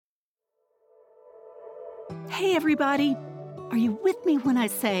Hey, everybody. Are you with me when I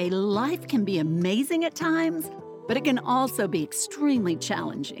say life can be amazing at times, but it can also be extremely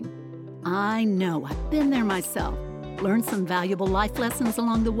challenging? I know, I've been there myself, learned some valuable life lessons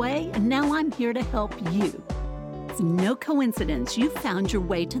along the way, and now I'm here to help you. It's no coincidence you found your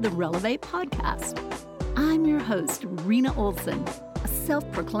way to the Relevate podcast. I'm your host, Rena Olson, a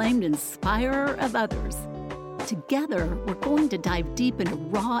self-proclaimed inspirer of others. Together, we're going to dive deep into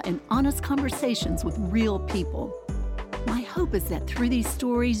raw and honest conversations with real people. My hope is that through these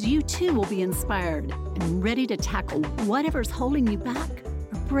stories, you too will be inspired and ready to tackle whatever's holding you back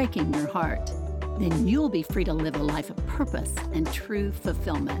or breaking your heart. Then you'll be free to live a life of purpose and true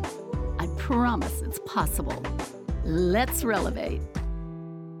fulfillment. I promise it's possible. Let's Relevate.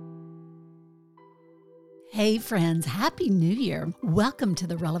 Hey friends, Happy New Year. Welcome to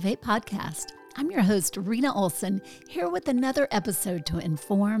the Relevate podcast. I'm your host, Rena Olson, here with another episode to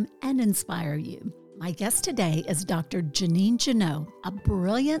inform and inspire you. My guest today is Dr. Janine Jeannot, a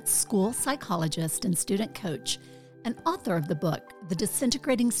brilliant school psychologist and student coach, and author of the book, The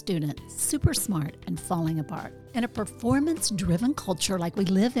Disintegrating Student, Super Smart and Falling Apart. In a performance-driven culture like we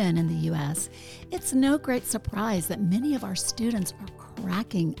live in the U.S., it's no great surprise that many of our students are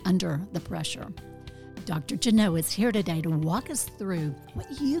cracking under the pressure. Dr. Jeannot is here today to walk us through what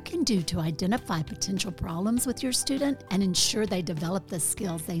you can do to identify potential problems with your student and ensure they develop the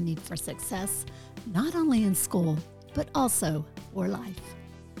skills they need for success, not only in school, but also for life.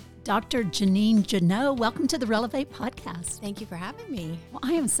 Dr. Janine Jeannot, welcome to the Relevate podcast. Thank you for having me. Well,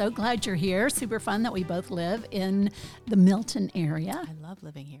 I am so glad you're here. Super fun that we both live in the Milton area. I love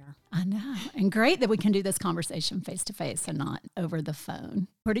living here. I know. And great that we can do this conversation face-to-face and not over the phone.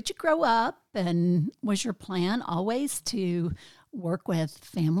 Where did you grow up? And was your plan always to work with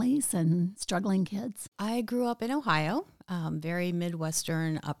families and struggling kids? I grew up in Ohio, very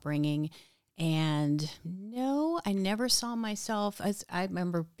Midwestern upbringing. And no, I never saw myself as I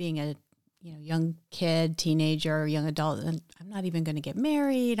remember being a young kid, teenager, young adult, and I'm not even going to get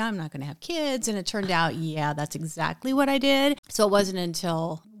married. I'm not going to have kids. And it turned out, yeah, that's exactly what I did. So it wasn't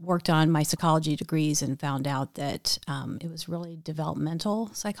until worked on my psychology degrees and found out that it was really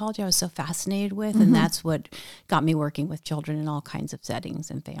developmental psychology I was so fascinated with. And that's what got me working with children in all kinds of settings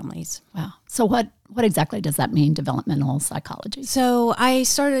and families. Wow. So what exactly does that mean, developmental psychology? So I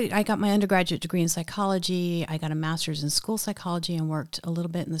got my undergraduate degree in psychology. I got a master's in school psychology and worked a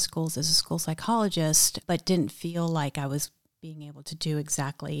little bit in the schools as a school psychologist, but didn't feel like I was being able to do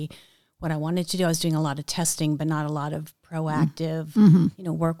exactly what I wanted to do. I was doing a lot of testing, but not a lot of proactive,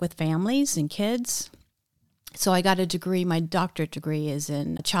 work with families and kids. So I got a degree, my doctorate degree is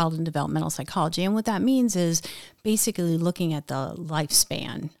in child and developmental psychology. And what that means is basically looking at the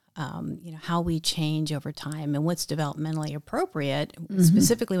lifespan, how we change over time and what's developmentally appropriate,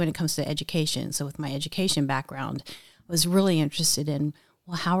 specifically when it comes to education. So with my education background, I was really interested in,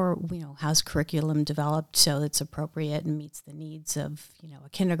 well, how's curriculum developed so it's appropriate and meets the needs of, a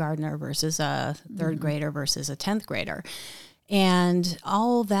kindergartner versus a third grader versus a 10th grader. And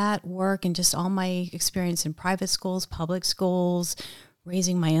all that work and just all my experience in private schools, public schools,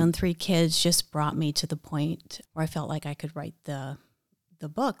 raising my own 3 kids just brought me to the point where I felt like I could write the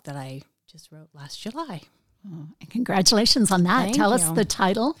book that I just wrote last July. Oh, and congratulations on that. Tell us the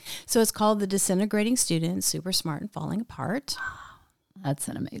title. So it's called The Disintegrating Student, Super Smart and Falling Apart. That's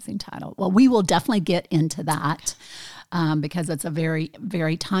an amazing title. Well, we will definitely get into that because it's a very,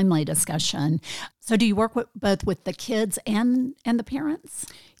 very timely discussion. So do you work both with the kids and the parents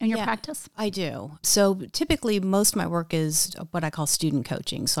in your practice? I do. So typically most of my work is what I call student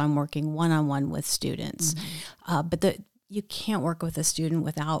coaching. So I'm working one-on-one with students. But you can't work with a student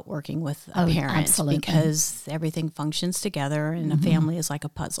without working with a parent. Absolutely. Because everything functions together and a family is like a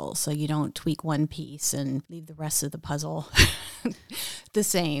puzzle. So you don't tweak one piece and leave the rest of the puzzle the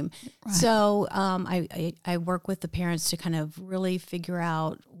same. Right. So I work with the parents to kind of really figure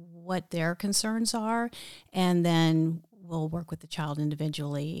out what their concerns are, and then we'll work with the child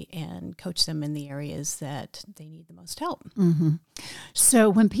individually and coach them in the areas that they need the most help. So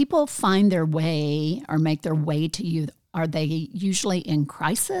when people find their way or make their way to you, are they usually in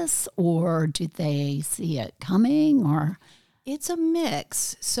crisis, or do they see it coming, or? It's a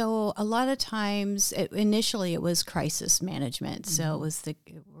mix. So a lot of times, initially it was crisis management. So it was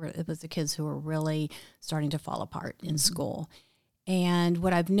the kids who were really starting to fall apart in school. And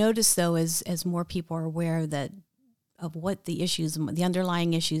what I've noticed though is as more people are aware of what the issues, the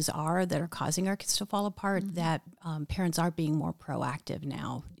underlying issues are that are causing our kids to fall apart, that parents are being more proactive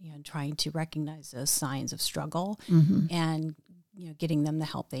now, trying to recognize those signs of struggle and, getting them the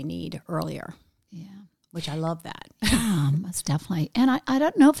help they need earlier. Yeah. Which I love that. Yeah, most definitely. And I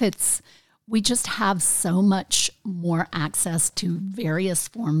don't know if it's we just have so much more access to various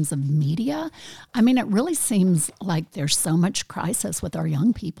forms of media. I mean, it really seems like there's so much crisis with our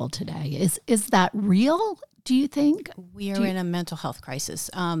young people today. Is that real, do you think? We are in a mental health crisis.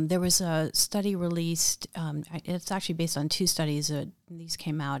 There was a study released, it's actually based on 2 studies. These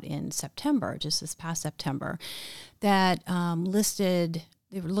came out in September, just this past September, that listed,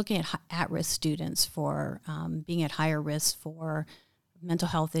 they were looking at risk students for being at higher risk for mental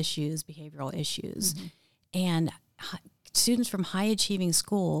health issues, behavioral issues. Mm-hmm. And students from high achieving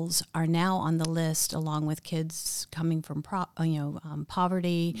schools are now on the list, along with kids coming from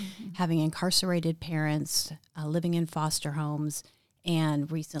poverty, mm-hmm. having incarcerated parents, living in foster homes,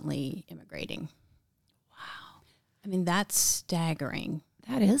 and recently immigrating. Wow. I mean, that's staggering.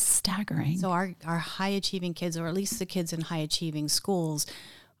 That is staggering. So our high achieving kids, or at least the kids in high achieving schools,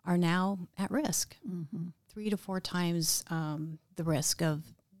 are now at risk. Mm-hmm. 3 to 4 times the risk of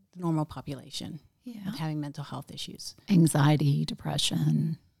the normal population of having mental health issues. Anxiety,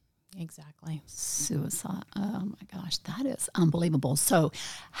 depression. Exactly. Suicide. Oh my gosh, that is unbelievable. So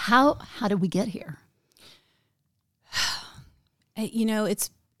how did we get here?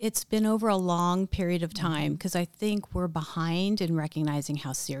 It's been over a long period of time, because I think we're behind in recognizing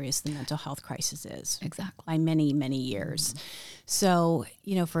how serious the mental health crisis is. Exactly. By many, many years. Mm-hmm. So,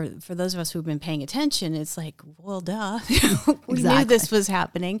 for those of us who've been paying attention, it's like, well, duh, we knew this was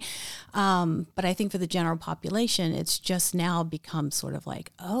happening. But I think for the general population, it's just now become sort of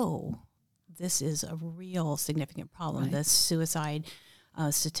like, oh, this is a real significant problem. Right. The suicide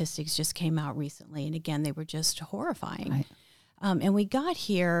statistics just came out recently. And again, they were just horrifying. Right. And we got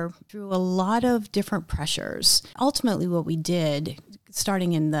here through a lot of different pressures. Ultimately, what we did,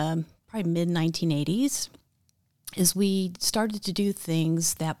 starting in the probably mid-1980s, is we started to do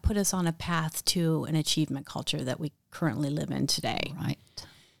things that put us on a path to an achievement culture that we currently live in today. Right.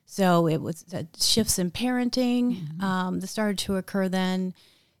 So it was shifts in parenting that started to occur then.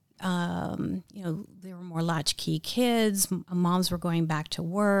 There were more latchkey kids. Moms were going back to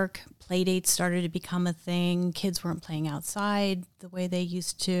work. Play dates started to become a thing. Kids weren't playing outside the way they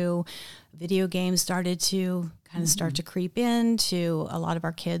used to. Video games started to kind of start to creep into a lot of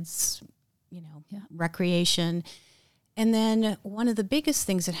our kids, recreation. And then one of the biggest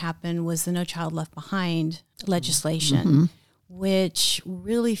things that happened was the No Child Left Behind legislation, which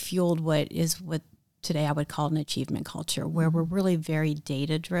really fueled what today I would call an achievement culture, where we're really very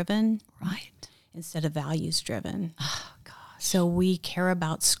data-driven, right, instead of values-driven. Oh, gosh. So we care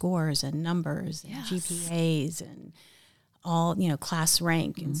about scores and numbers and GPAs and all, class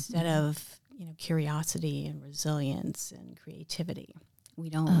rank instead of, curiosity and resilience and creativity. We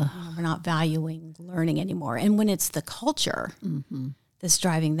don't, we're not valuing learning anymore. And when it's the culture that's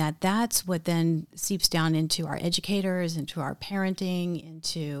driving that, that's what then seeps down into our educators, into our parenting,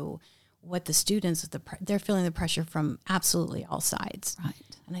 into what the students, they're feeling the pressure from absolutely all sides. Right.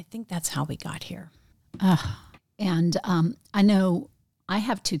 And I think that's how we got here. And I know I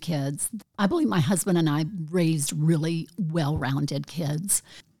have 2 kids. I believe my husband and I raised really well-rounded kids.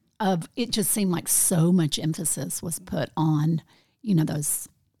 It just seemed like so much emphasis was put on, the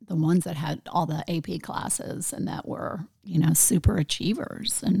ones that had all the AP classes and that were, super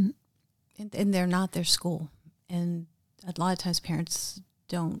achievers. And they're not their school. And a lot of times parents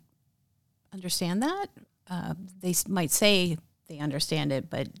don't understand that. They might say they understand it,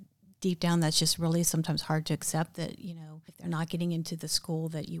 but deep down that's just really sometimes hard to accept, that if they're not getting into the school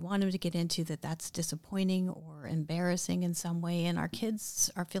that you want them to get into, that's disappointing or embarrassing in some way, and our kids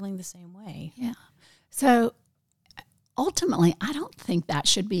are feeling the same way. Yeah. So ultimately, I don't think that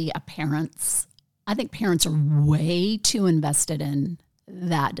should be a parent's. I think parents are way too invested in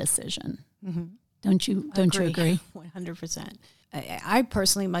that decision. Don't you agree? 100%. I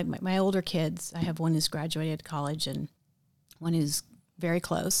personally, my older kids, I have one who's graduated college and one who's very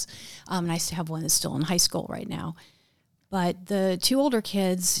close. And I still have one that's still in high school right now. But the 2 older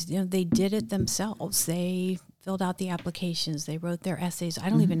kids, they did it themselves. They filled out the applications. They wrote their essays. I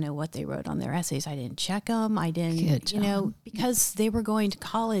don't even know what they wrote on their essays. I didn't check them. I didn't, because they were going to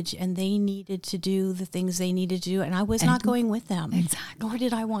college and they needed to do the things they needed to do. And I was not going with them. Exactly. Nor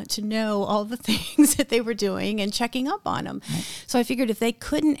did I want to know all the things that they were doing and checking up on them. Right. So I figured if they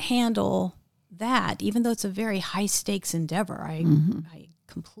couldn't handle that, even though it's a very high stakes endeavor, I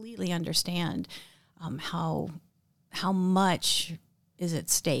completely understand how much is at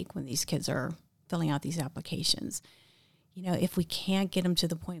stake when these kids are filling out these applications. If we can't get them to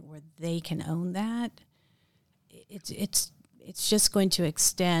the point where they can own that, it's just going to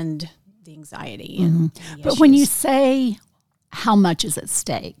extend the anxiety. And the but when you say how much is at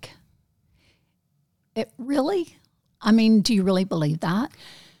stake, do you really believe that?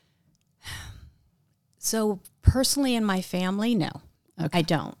 So personally in my family, no, Okay. I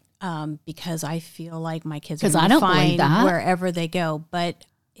don't. Because I feel like my kids are 'Cause I don't believe fine that. wherever they go. But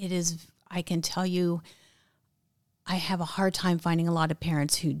it is, I can tell you, I have a hard time finding a lot of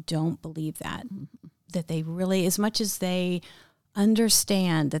parents who don't believe that, that they really, as much as they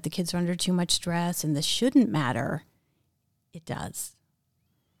understand that the kids are under too much stress and this shouldn't matter, it does.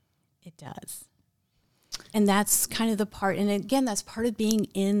 It does. And that's kind of the part, and again, that's part of being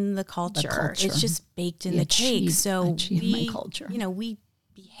in the culture. It's just baked in the cake. So achievement culture. we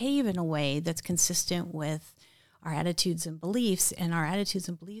behave in a way that's consistent with our attitudes and beliefs, and our attitudes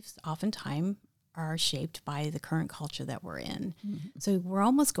and beliefs oftentimes are shaped by the current culture that we're in. Mm-hmm. So we're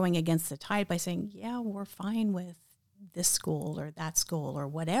almost going against the tide by saying, yeah, we're fine with this school or that school or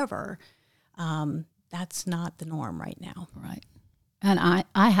whatever. That's not the norm right now. Right. And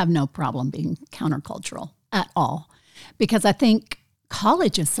I have no problem being countercultural at all, because I think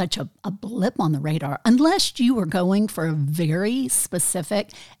college is such a blip on the radar, unless you are going for a very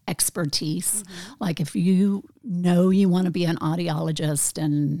specific expertise. Like if you know you want to be an audiologist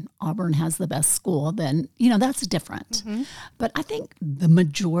and Auburn has the best school, then, that's different. But I think the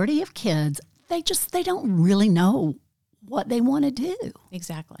majority of kids, they don't really know what they want to do.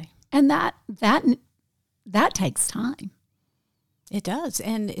 Exactly. And that takes time. It does.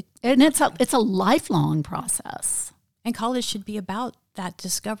 And it's a lifelong process. And college should be about that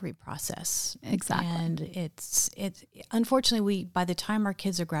discovery process. Exactly. And it's unfortunately, by the time our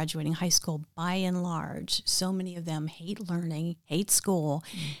kids are graduating high school, by and large, so many of them hate learning, hate school,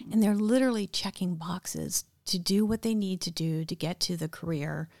 and they're literally checking boxes to do what they need to do to get to the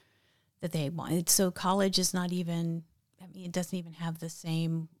career that they want. So college is not even, it doesn't even have the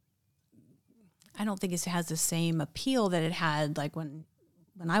same, I don't think it has the same appeal that it had like when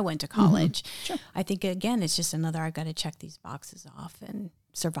I went to college. Sure. I think, again, it's just another, I've got to check these boxes off and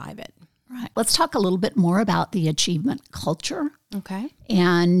survive it. Right. Let's talk a little bit more about the achievement culture. Okay.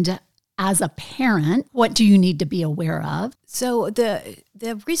 And as a parent, what do you need to be aware of? So the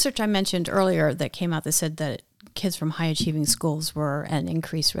research I mentioned earlier that came out that said that kids from high achieving schools were at an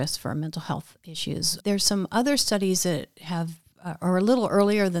increased risk for mental health issues. There's some other studies that have or a little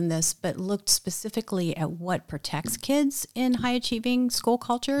earlier than this, but looked specifically at what protects kids in high achieving school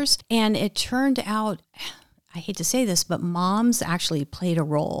cultures. And it turned out, I hate to say this, but moms actually played a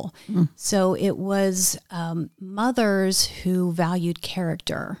role. So it was mothers who valued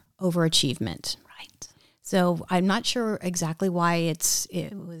character over achievement. Right. So I'm not sure exactly why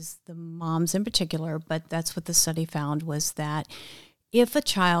it was the moms in particular, but that's what the study found, was that if a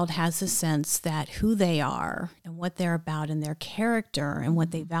child has a sense that who they are and what they're about and their character and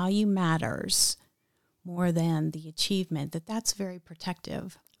what they value matters more than the achievement, that's very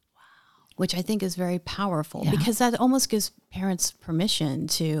protective. Wow. Which I think is very powerful, because that almost gives parents permission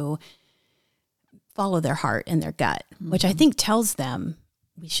to follow their heart and their gut, which I think tells them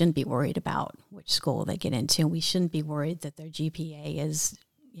we shouldn't be worried about which school they get into. We shouldn't be worried that their GPA is,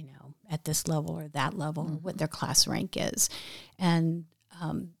 at this level or that level, or what their class rank is. And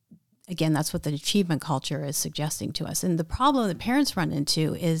again, that's what the achievement culture is suggesting to us. And the problem that parents run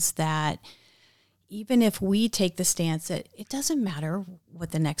into is that even if we take the stance that it doesn't matter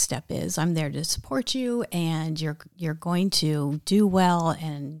what the next step is, I'm there to support you, and you're going to do well,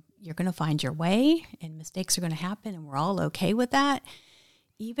 and you're going to find your way, and mistakes are going to happen, and we're all okay with that.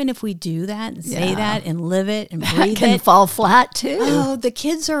 Even if we do that and say that and live it and breathe it can fall flat too. Oh, the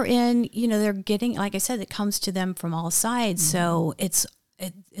kids are in, they're getting, like I said, it comes to them from all sides. So it's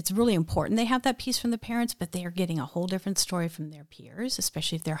really important they have that piece from the parents, but they are getting a whole different story from their peers,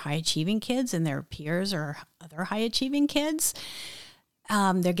 especially if they're high achieving kids and their peers are other high achieving kids.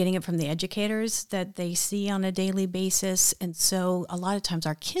 They're getting it from the educators that they see on a daily basis. And so a lot of times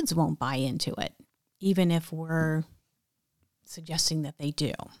our kids won't buy into it, even if we're suggesting that they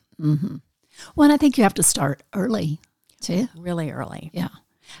do. Mm-hmm. Well, and I think you have to start early too. Really early. Yeah.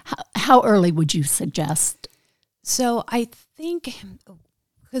 How early would you suggest? So I think,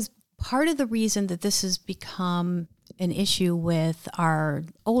 because part of the reason that this has become an issue with our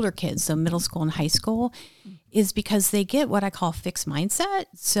older kids, so middle school and high school, is because they get what I call fixed mindset.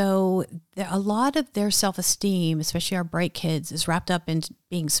 So a lot of their self-esteem, especially our bright kids, is wrapped up in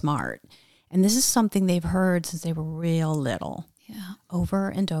being smart. And this is something they've heard since they were real little. Yeah. Over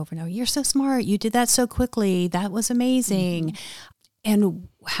and over and over. You're so smart. You did that so quickly. That was amazing. And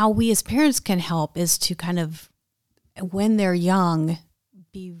how we as parents can help is to kind of, when they're young,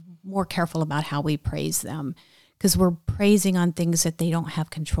 be more careful about how we praise them, because we're praising on things that they don't have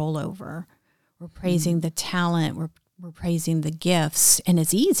control over. We're praising the talent. We're we're praising the gifts, and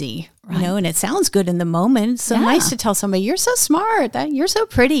it's easy, and it sounds good in the moment. It's so nice to tell somebody, you're so smart, you're so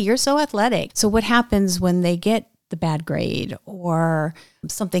pretty, you're so athletic. So what happens when they get the bad grade or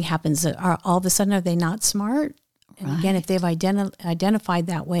something happens, all of a sudden, are they not smart? And again, if they've identified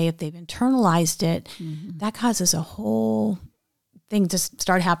that way, if they've internalized it, that causes a whole thing to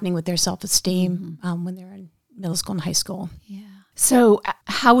start happening with their self-esteem when they're in middle school and high school. Yeah. So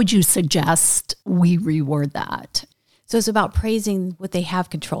how would you suggest we reward that? So it's about praising what they have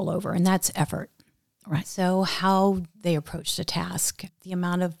control over, and that's effort. Right. So how they approach the task, the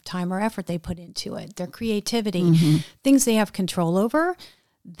amount of time or effort they put into it, their creativity, things they have control over,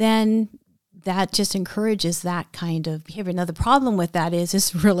 then that just encourages that kind of behavior. Now, the problem with that is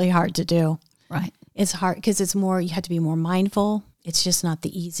it's really hard to do. Right. It's hard because you have to be more mindful. It's just not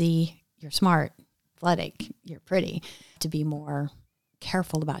the easy, you're smart, athletic, you're pretty, to be more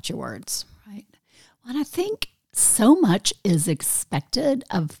careful about your words. Right. Well, and I think so much is expected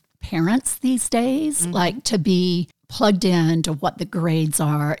of parents these days, like to be plugged into what the grades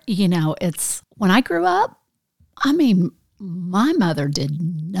are. It's when I grew up, my mother did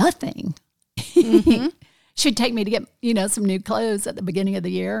nothing. She'd take me to get, some new clothes at the beginning of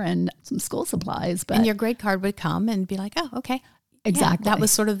the year and some school supplies. And your grade card would come and be like, oh, okay. Exactly. Yeah, that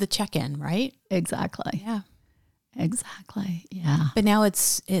was sort of the check-in, right? Exactly. Yeah. Exactly. Yeah. But now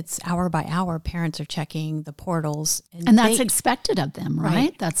it's hour by hour. Parents are checking the portals. And that's expected of them,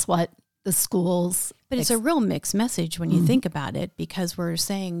 right? That's what the schools... But it's a real mixed message when you think about it, because we're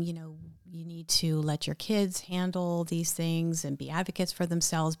saying, you need to let your kids handle these things and be advocates for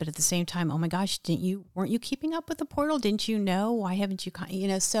themselves. But at the same time, oh my gosh, weren't you keeping up with the portal? Didn't you know? Why haven't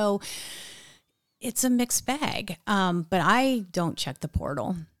you, so it's a mixed bag. But I don't check the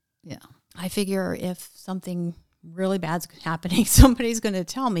portal. Yeah. I figure if something really bad's happening, somebody's going to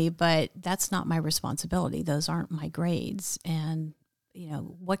tell me, but that's not my responsibility. Those aren't my grades. And,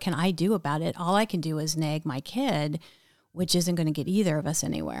 what can I do about it? All I can do is nag my kid, which isn't going to get either of us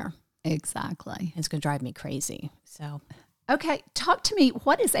anywhere. Exactly. It's going to drive me crazy. So, okay, talk to me.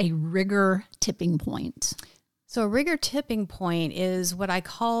 What is a rigor tipping point? So a rigor tipping point is what I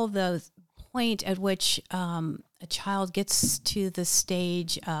call the point at which a child gets to the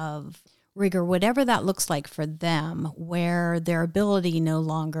stage of rigor, whatever that looks like for them, where their ability no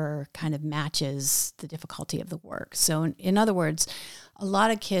longer kind of matches the difficulty of the work. So in other words, a lot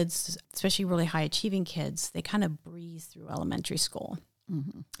of kids, especially really high achieving kids, they kind of breeze through elementary school.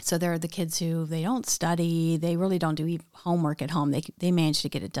 So they're the kids who they don't study, they really don't do homework at home. They manage to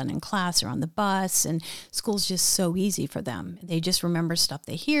get it done in class or on the bus, and school's just so easy for them. They just remember stuff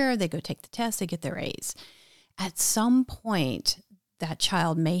they hear, they go take the test, they get their A's. At some point, that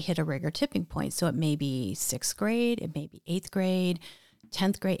child may hit a rigor tipping point. So it may be 6th grade, it may be 8th grade,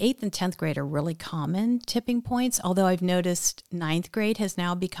 10th grade. 8th and 10th grade are really common tipping points, although I've noticed 9th grade has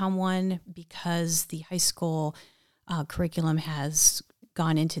now become one because the high school curriculum has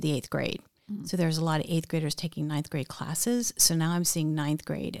gone into the 8th grade. So there's a lot of 8th graders taking 9th grade classes. So now I'm seeing 9th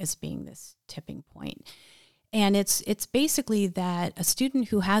grade as being this tipping point. And it's basically that a student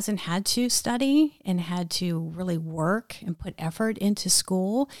who hasn't had to study and had to really work and put effort into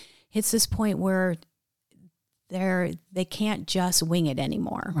school hits this point where they can't just wing it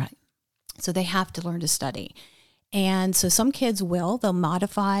anymore. Right. So they have to learn to study. And so some kids they'll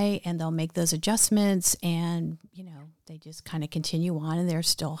modify and they'll make those adjustments, and, they just kind of continue on and they're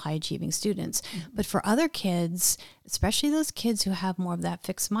still high achieving students. But for other kids, especially those kids who have more of that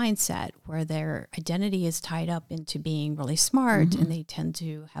fixed mindset where their identity is tied up into being really smart and they tend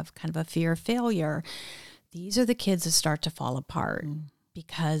to have kind of a fear of failure, these are the kids that start to fall apart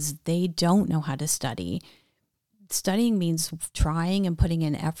because they don't know how to study. Studying means trying and putting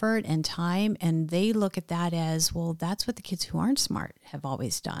in effort and time, and they look at that as, well, that's what the kids who aren't smart have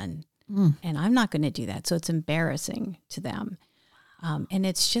always done, and I'm not going to do that. So it's embarrassing to them, and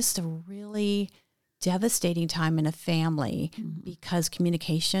it's just a really devastating time in a family because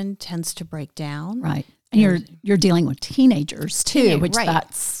communication tends to break down. Right, and you're dealing with teenagers too, which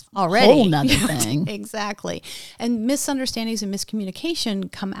that's already a whole nother thing. Exactly, and misunderstandings and miscommunication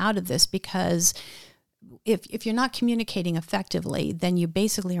come out of this because if you're not communicating effectively, then you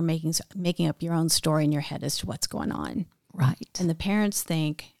basically are making up your own story in your head as to what's going on. Right. And the parents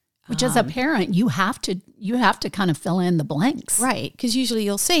think, which as a parent, you have to kind of fill in the blanks. Right. Because usually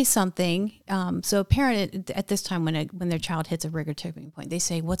you'll say something. So a parent at this time when their child hits a rigor tipping point, they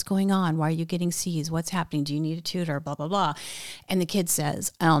say, what's going on? Why are you getting C's? What's happening? Do you need a tutor? Blah, blah, blah. And the kid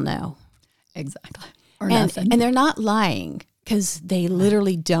says, I don't know. Exactly. Or nothing. And they're not lying, because they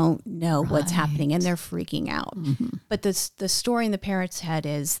literally don't know what's happening and they're freaking out. But the story in the parents' head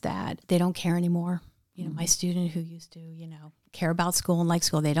is that they don't care anymore. You know, my student who used to, care about school and like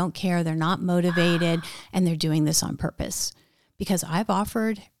school, they don't care, they're not motivated, and they're doing this on purpose. Because I've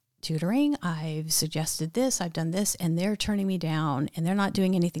offered tutoring, I've suggested this, I've done this, and they're turning me down, and they're not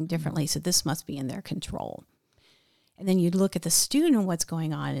doing anything differently, so this must be in their control. And then you look at the student and what's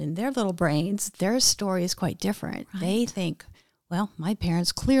going on in their little brains, their story is quite different. Right. They think, well, my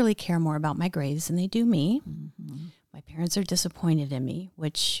parents clearly care more about my grades than they do me. Mm-hmm. My parents are disappointed in me,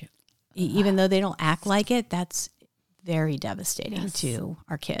 which even though they don't act like it, that's very devastating to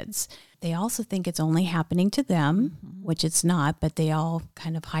our kids. They also think it's only happening to them, which it's not, but they all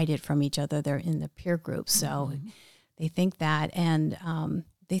kind of hide it from each other. They're in the peer group. So they think that, and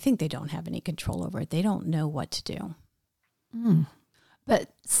they think they don't have any control over it. They don't know what to do. But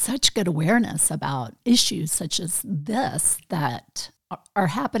such good awareness about issues such as this that are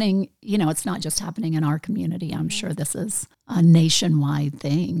happening, it's not just happening in our community. I'm sure this is a nationwide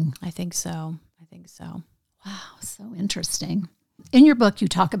thing. I think so. Wow, so interesting. In your book, you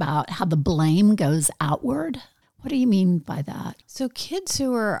talk about how the blame goes outward. What do you mean by that? So kids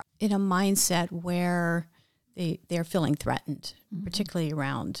who are in a mindset where they're feeling threatened, particularly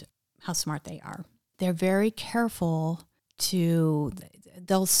around how smart they are, they're very careful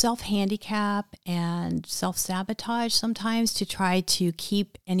they'll self-handicap and self-sabotage sometimes to try to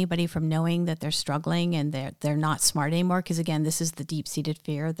keep anybody from knowing that they're struggling and they're not smart anymore. Because again, this is the deep-seated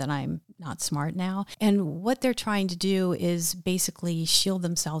fear that I'm not smart now. And what they're trying to do is basically shield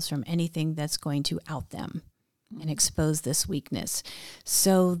themselves from anything that's going to out them and expose this weakness.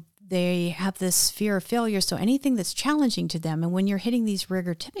 So they have this fear of failure. So anything that's challenging to them, and when you're hitting these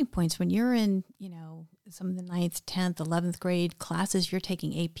rigor tipping points, when you're in, some of the 9th, 10th, 11th grade classes, you're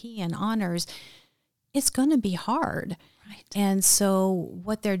taking AP and honors, it's going to be hard. Right. And so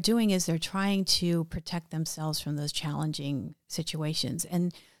what they're doing is they're trying to protect themselves from those challenging situations.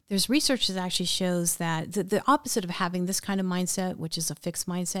 And there's research that actually shows that the opposite of having this kind of mindset, which is a fixed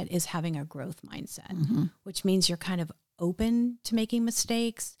mindset, is having a growth mindset, which means you're kind of open to making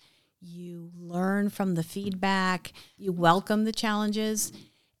mistakes. You learn from the feedback. You welcome the challenges.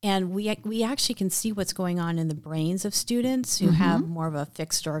 And we actually can see what's going on in the brains of students who have more of a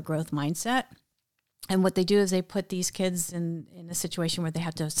fixed or a growth mindset. And what they do is they put these kids in a situation where they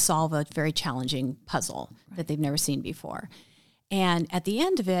have to solve a very challenging puzzle that they've never seen before. And at the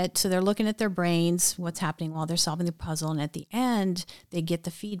end of it, so they're looking at their brains, what's happening while they're solving the puzzle. And at the end, they get the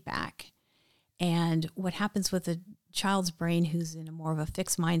feedback. And what happens with a child's brain who's in a more of a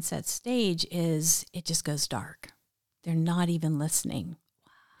fixed mindset stage is it just goes dark. They're not even listening.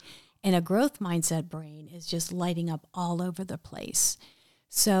 And a growth mindset brain is just lighting up all over the place.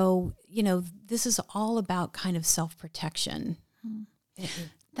 So, this is all about kind of self-protection.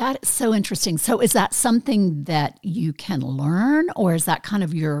 That is so interesting. So is that something that you can learn, or is that kind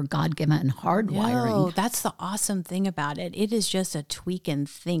of your God-given hardwiring? No, that's the awesome thing about it. It is just a tweak in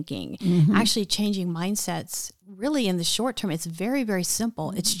thinking. Actually changing mindsets, really in the short term, it's very, very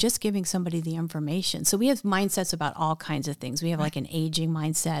simple. It's just giving somebody the information. So we have mindsets about all kinds of things. We have like an aging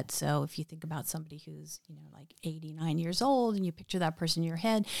mindset. So if you think about somebody who's, like 89 years old and you picture that person in your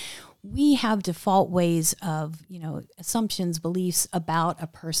head, we have default ways of, assumptions, beliefs about a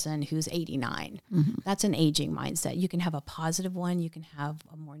person who's 89. That's an aging mindset. You can have a positive one. You can have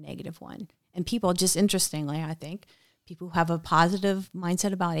a more negative one. And people, just interestingly, I think, people who have a positive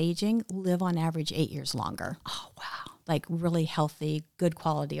mindset about aging live on average 8 years longer. Oh, wow. Like really healthy, good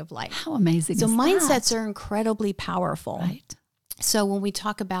quality of life. How amazing So is mindsets that? are incredibly powerful. Right. So when we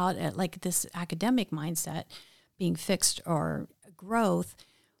talk about like this academic mindset being fixed or growth,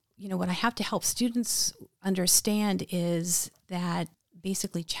 what I have to help students understand is that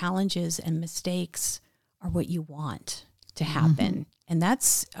basically challenges and mistakes are what you want to happen. And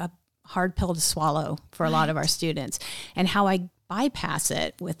that's a hard pill to swallow for a lot of our students. And how I bypass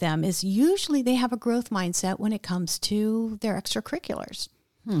it with them is usually they have a growth mindset when it comes to their extracurriculars.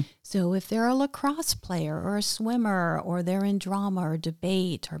 So if they're a lacrosse player or a swimmer, or they're in drama or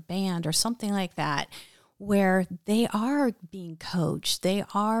debate or band or something like that, where they are being coached, they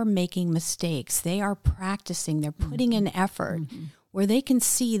are making mistakes, they are practicing, they're putting in effort, where they can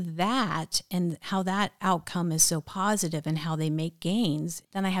see that and how that outcome is so positive and how they make gains,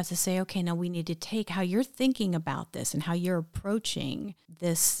 then I have to say, okay, now we need to take how you're thinking about this and how you're approaching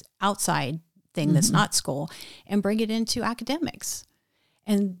this outside thing that's not school and bring it into academics.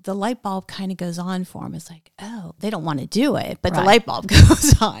 And the light bulb kind of goes on for them. It's like, oh, they don't want to do it, but the light bulb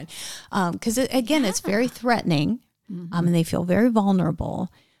goes on. Because, again, it's very threatening, and they feel very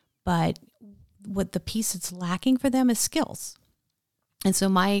vulnerable. But what the piece that's lacking for them is skills. And so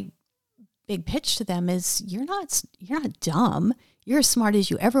my big pitch to them is you're not dumb. You're as smart as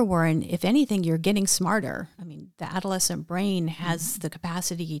you ever were. And if anything, you're getting smarter. I mean, the adolescent brain has the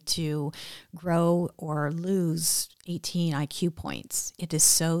capacity to grow or lose 18 IQ points. It is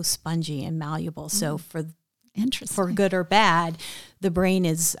so spongy and malleable. So for good or bad, the brain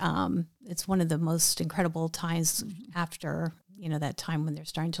is, it's one of the most incredible times after, that time when they're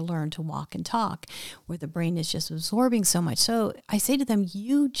starting to learn to walk and talk, where the brain is just absorbing so much. So I say to them,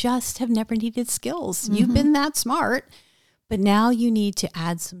 you just have never needed skills. You've been that smart. But now you need to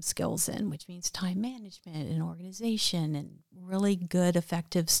add some skills in, which means time management and organization and really good,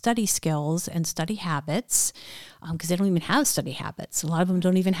 effective study skills and study habits, because they don't even have study habits. A lot of them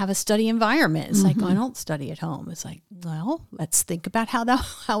don't even have a study environment. It's like, I don't study at home. It's like, well, let's think about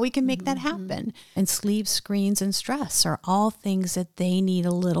how we can make that happen. And sleep, screens, and stress are all things that they need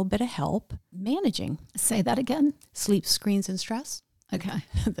a little bit of help managing. Say that again. Sleep, screens, and stress. Okay.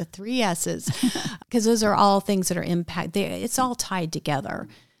 The 3 S's, because those are all things that are it's all tied together.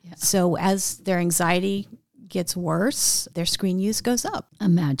 Yeah. So as their anxiety gets worse, their screen use goes up.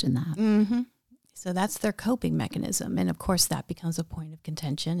 Imagine that. Mm-hmm. So that's their coping mechanism. And of course that becomes a point of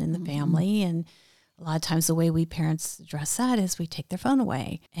contention in the family. And a lot of times the way we parents address that is we take their phone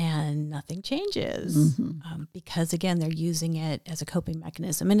away and nothing changes because, again, they're using it as a coping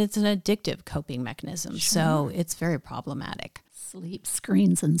mechanism, and it's an addictive coping mechanism. Sure. So it's very problematic. Sleep,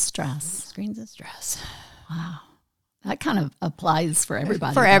 screens, and stress. Screens and stress. Wow. That kind of applies for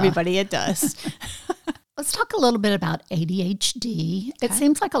everybody. For everybody, it does. Let's talk a little bit about ADHD. Okay. It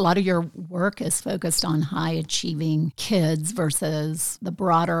seems like a lot of your work is focused on high-achieving kids versus the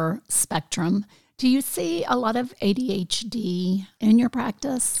broader spectrum. Do you see a lot of ADHD in your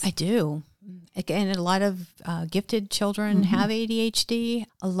practice? I do. Again, a lot of gifted children have ADHD.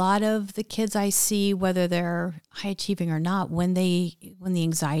 A lot of the kids I see, whether they're high achieving or not, when the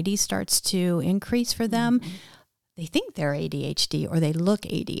anxiety starts to increase for them, they think they're ADHD or they look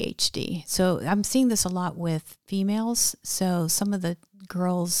ADHD. So I'm seeing this a lot with females. So some of the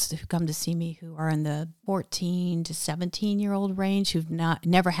girls who come to see me who are in the 14 to 17-year-old range who've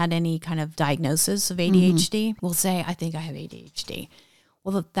never had any kind of diagnosis of ADHD will say, I think I have ADHD.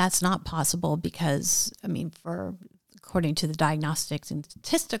 Well, that's not possible because, according to the Diagnostics and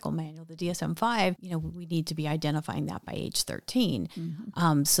Statistical Manual, the DSM-5, we need to be identifying that by age 13.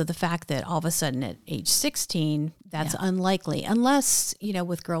 So the fact that all of a sudden at age 16, that's unlikely, unless,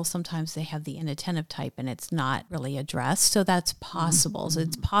 with girls, sometimes they have the inattentive type and it's not really addressed. So that's possible. So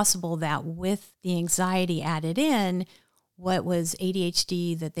it's possible that with the anxiety added in, what was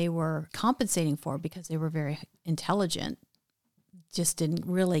ADHD that they were compensating for because they were very intelligent just didn't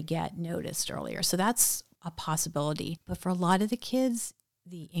really get noticed earlier. So that's a possibility. But for a lot of the kids,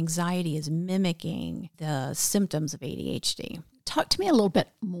 the anxiety is mimicking the symptoms of ADHD. Talk to me a little bit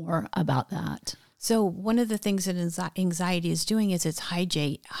more about that. So one of the things that anxiety is doing is it's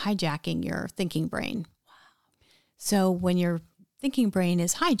hijacking your thinking brain. Wow. So when your thinking brain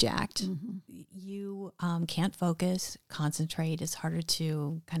is hijacked, you can't focus, concentrate. It's harder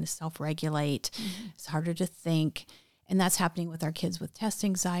to kind of self-regulate. It's harder to think. And that's happening with our kids with test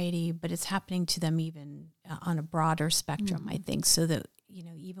anxiety, but it's happening to them even on a broader spectrum, I think, so that,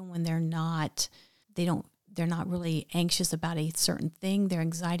 even when they're not really anxious about a certain thing, their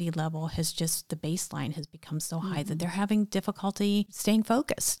anxiety level the baseline has become so high that they're having difficulty staying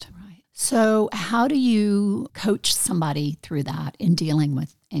focused. Right. So how do you coach somebody through that in dealing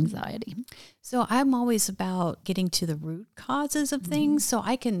with anxiety? So I'm always about getting to the root causes of things. So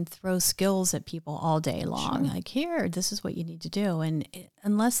I can throw skills at people all day long. Sure. Like, here, this is what you need to do. And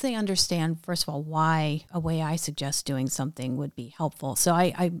unless they understand, first of all, why a way I suggest doing something would be helpful. So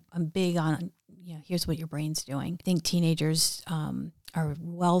I'm big on, here's what your brain's doing. I think teenagers are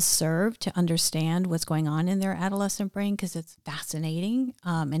well served to understand what's going on in their adolescent brain because it's fascinating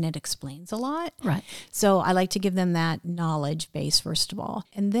and it explains a lot. Right. So I like to give them that knowledge base, first of all.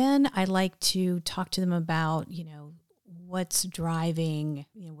 And then I like to talk to them about, what's driving,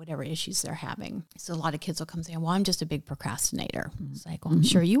 whatever issues they're having. So a lot of kids will come and say, well, I'm just a big procrastinator. It's like, well, I'm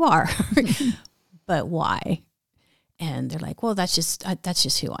sure you are, but why? And they're like, well, that's just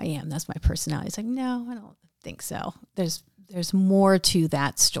who I am. That's my personality. It's like, no, I don't think so. There's more to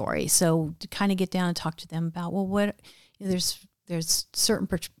that story. So to kind of get down and talk to them about, well, what, there's certain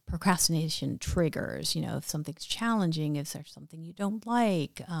procrastination triggers, if something's challenging, if there's something you don't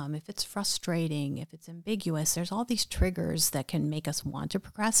like, if it's frustrating, if it's ambiguous, there's all these triggers that can make us want to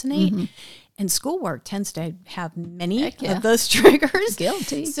procrastinate. And schoolwork tends to have many of those triggers.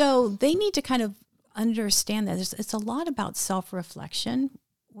 Guilty. So they need to kind of understand that it's a lot about self-reflection,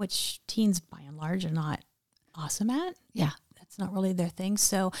 which teens by and large are not awesome at. Yeah. It's not really their thing.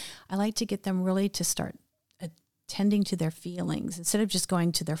 So I like to get them really to start attending to their feelings instead of just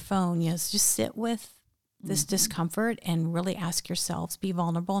going to their phone. Just sit with this discomfort and really ask yourselves, be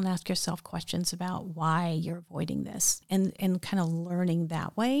vulnerable and ask yourself questions about why you're avoiding this and kind of learning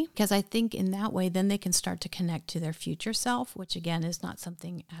that way. Because I think in that way, then they can start to connect to their future self, which again is not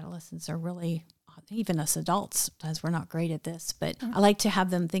something adolescents are really, even us adults, as we're not great at this. But I like to have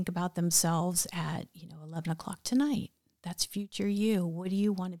them think about themselves at, 11 o'clock tonight. That's future you. What do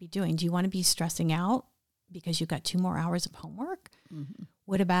you want to be doing? Do you want to be stressing out because you've got 2 more hours of homework? Mm-hmm.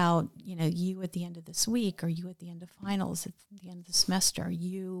 What about, you at the end of this week, or you at the end of finals, at the end of the semester,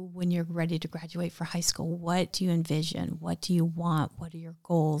 you when you're ready to graduate for high school? What do you envision? What do you want? What are your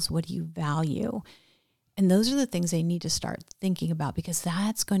goals? What do you value? And those are the things they need to start thinking about, because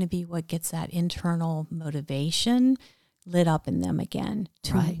that's going to be what gets that internal motivation lit up in them again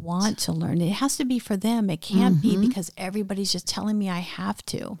to want to learn. It has to be for them. It can't be because everybody's just telling me I have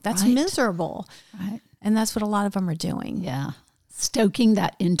to. That's miserable. Right. And that's what a lot of them are doing. Yeah. Stoking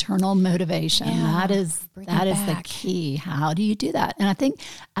that internal motivation. Yeah, that is the key. How do you do that? And I think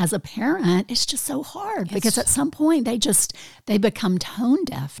as a parent, it's just so hard because at some point they become tone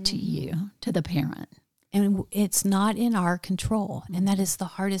deaf to you, to the parent. And it's not in our control. And that is the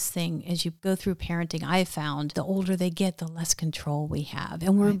hardest thing as you go through parenting. I have found the older they get, the less control we have.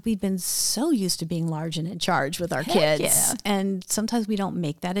 And we've been so used to being large and in charge with our kids. Yeah. And sometimes we don't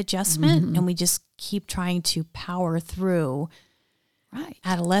make that adjustment and we just keep trying to power through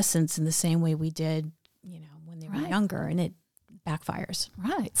adolescence in the same way we did, when they were younger, and it backfires.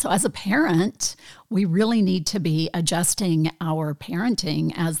 Right. So as a parent, we really need to be adjusting our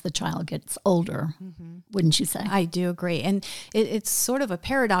parenting as the child gets older. Wouldn't you say? I do agree. And it's sort of a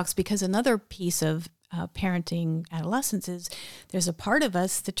paradox, because another piece of parenting adolescents is there's a part of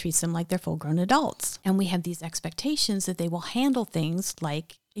us that treats them like they're full-grown adults. And we have these expectations that they will handle things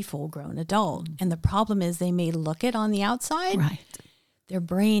like a full-grown adult. And the problem is they may look it on the outside. Right. Their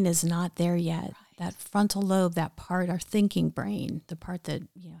brain is not there yet. Right. That frontal lobe, that part, our thinking brain, the part that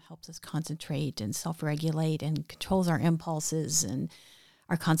helps us concentrate and self-regulate and controls our impulses and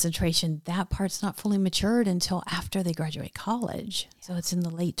our concentration, that part's not fully matured until after they graduate college. So it's in the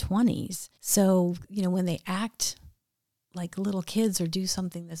late 20s. So, when they act like little kids or do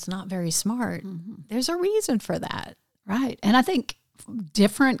something that's not very smart, there's a reason for that. Right. And I think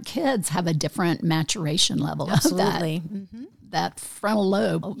different kids have a different maturation level. Absolutely. Of that frontal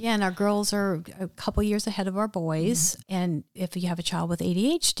lobe. Yeah, and our girls are a couple years ahead of our boys. And if you have a child with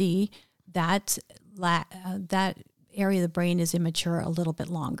ADHD, that area of the brain is immature a little bit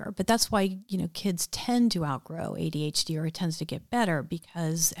longer. But that's why, kids tend to outgrow ADHD, or it tends to get better,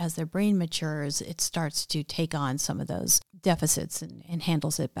 because as their brain matures, it starts to take on some of those deficits and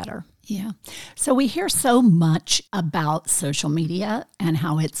handles it better. Yeah. So we hear so much about social media and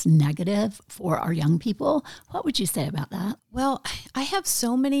how it's negative for our young people. What would you say about that? Well, I have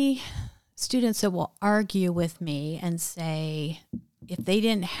so many students that will argue with me and say, if they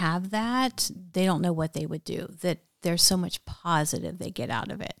didn't have that, they don't know what they would do, that there's so much positive they get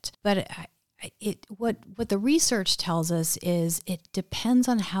out of it. But what the research tells us is it depends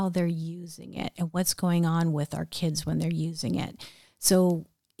on how they're using it and what's going on with our kids when they're using it. So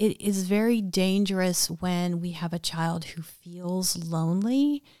it is very dangerous when we have a child who feels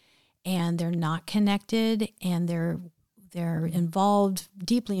lonely and they're not connected and they're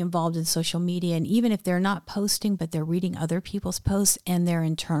deeply involved in social media. And even if they're not posting, but they're reading other people's posts and they're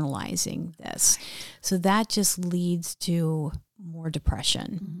internalizing this. So that just leads to more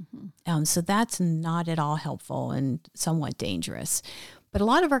depression. So that's not at all helpful and somewhat dangerous. But a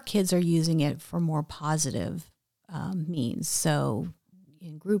lot of our kids are using it for more positive means. So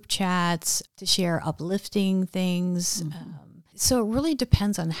in group chats, to share uplifting things. So it really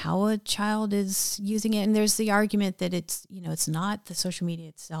depends on how a child is using it. And there's the argument that it's not the social media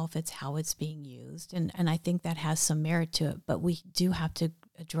itself, it's how it's being used. And I think that has some merit to it. But we do have to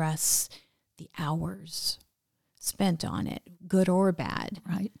address the hours spent on it, good or bad.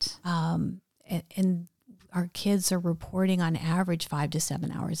 Right. And our kids are reporting on average 5 to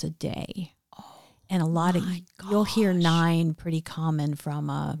 7 hours a day. And you'll hear 9 pretty common from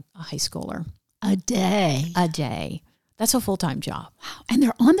a high schooler. A day. That's a full-time job. Wow. And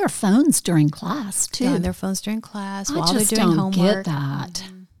they're on their phones during class, too. They're on their phones during class while they're doing homework. Get that.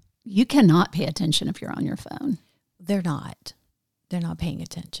 You cannot pay attention if you're on your phone. They're not. They're not paying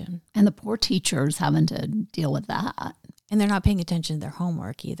attention. And the poor teachers having to deal with that. And they're not paying attention to their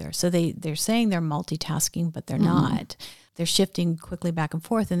homework either. So they're saying they're multitasking, but they're not. They're shifting quickly back and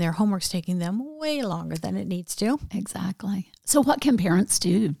forth, and their homework's taking them way longer than it needs to. Exactly. So what can parents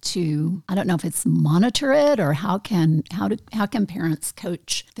do to, I don't know if it's monitor it, or how can parents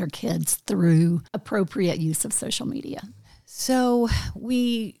coach their kids through appropriate use of social media? So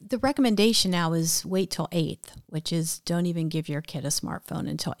the recommendation now is wait till 8th, which is don't even give your kid a smartphone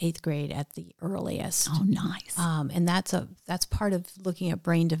until 8th grade at the earliest. Oh, nice. And that's part of looking at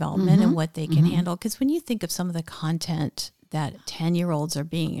brain development and what they can handle. Because when you think of some of the content that 10-year-olds are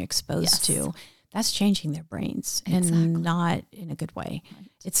being exposed to, that's changing their brains and not in a good way.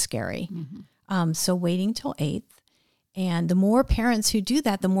 Right. It's scary. So waiting till 8th. And the more parents who do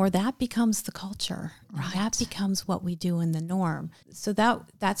that, the more that becomes the culture. Right. That becomes what we do in the norm. So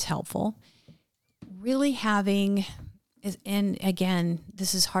that's helpful. Really having, and again,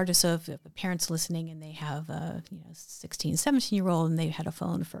 this is harder. So if a parent's listening and they have a 16, 17-year-old and they've had a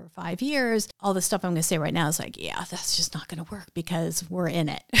phone for 5 years, all the stuff I'm going to say right now is like, yeah, that's just not going to work because we're in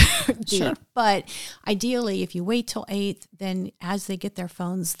it. Sure. But ideally, if you wait till 8th, then as they get their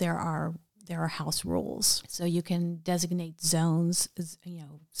phones, there are house rules. So you can designate zones,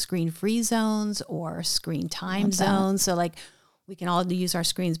 screen-free zones or screen time zones. So like we can all use our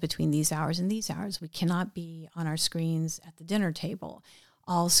screens between these hours and these hours. We cannot be on our screens at the dinner table.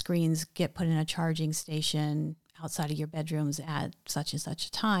 All screens get put in a charging station outside of your bedrooms at such and such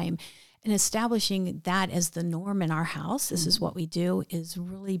a time. And establishing that as the norm in our house, this is what we do, is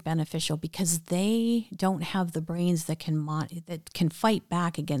really beneficial because they don't have the brains that can fight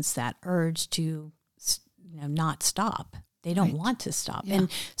back against that urge to not stop. They don't want to stop. Yeah.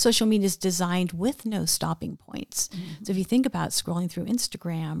 And social media is designed with no stopping points. So if you think about scrolling through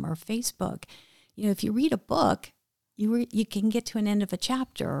Instagram or Facebook, if you read a book, you can get to an end of a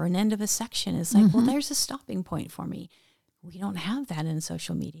chapter or an end of a section. It's like, well, there's a stopping point for me. We don't have that in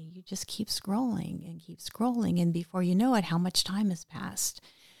social media. You just keep scrolling. And before you know it, how much time has passed?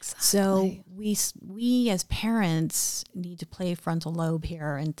 Exactly. So we as parents need to play frontal lobe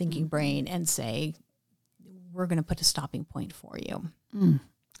here and thinking brain and say, we're going to put a stopping point for you.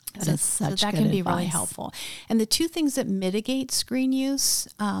 So that can be really helpful. And the two things that mitigate screen use,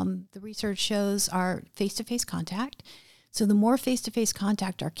 the research shows, are face-to-face contact. So the more face-to-face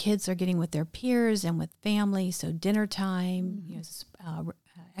contact our kids are getting with their peers and with family, so dinner time,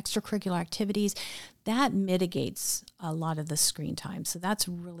 extracurricular activities, that mitigates a lot of the screen time. So that's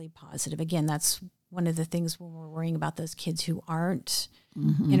really positive. Again, that's one of the things when we're worrying about those kids who aren't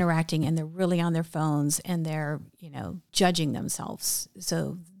interacting and they're really on their phones and they're, judging themselves.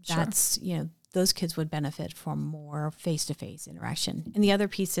 So that's, those kids would benefit from more face-to-face interaction. And the other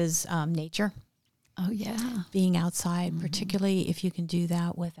piece is nature. Oh, yeah. Being outside, particularly if you can do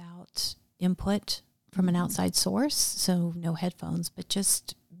that without input from an outside source. So no headphones, but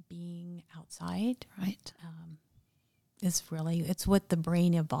just being outside. Right. It's what the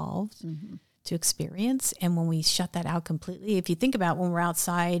brain evolved to experience. And when we shut that out completely, if you think about when we're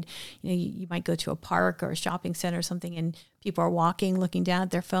outside, you might go to a park or a shopping center or something and people are walking, looking down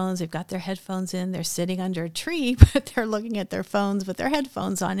at their phones. They've got their headphones in. They're sitting under a tree, but they're looking at their phones with their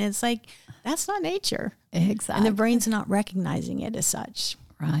headphones on. And it's like, that's not nature. Exactly. And the brain's not recognizing it as such.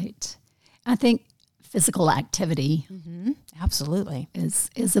 Right. I think physical activity absolutely is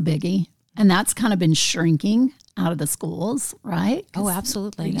a biggie. And that's kind of been shrinking out of the schools, right? Oh,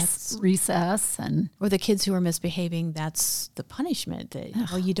 absolutely. That's recess or the kids who are misbehaving, that's the punishment.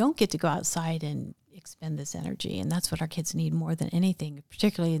 That, you don't get to go outside and expend this energy. And that's what our kids need more than anything,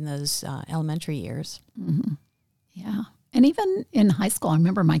 particularly in those elementary years. Yeah. And even in high school, I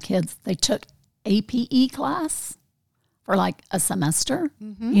remember my kids, they took APE class for like a semester.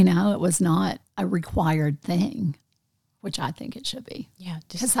 It was not a required thing, which I think it should be. Yeah.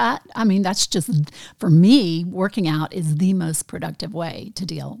 Because that's just, for me, working out is the most productive way to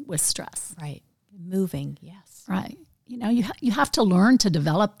deal with stress. Right. Moving, yes. Right. You have to learn to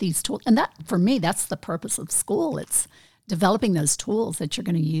develop these tools. And that, for me, that's the purpose of school. It's developing those tools that you're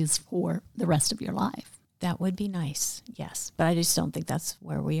going to use for the rest of your life. That would be nice, yes. But I just don't think that's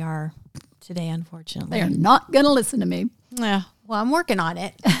where we are today, unfortunately. They are not going to listen to me. Yeah, well, I'm working on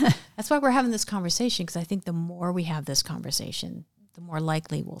it. That's why we're having this conversation, because I think the more we have this conversation, the more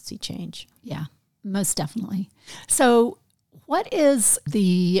likely we'll see change. Yeah, most definitely. So what is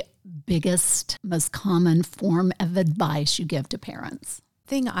the biggest, most common form of advice you give to parents? The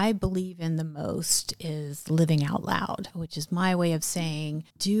thing I believe in the most is living out loud, which is my way of saying,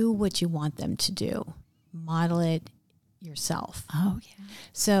 do what you want them to do. Model it yourself. Oh, yeah.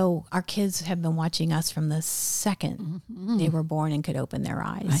 So our kids have been watching us from the second they were born and could open their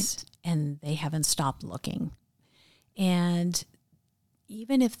eyes. Right. And they haven't stopped looking. And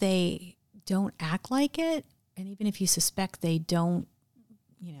even if they don't act like it, and even if you suspect they don't,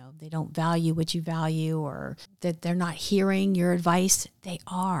 they don't value what you value, or that they're not hearing your advice, they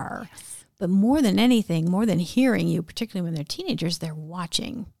are. Yes. But more than anything, more than hearing you, particularly when they're teenagers, they're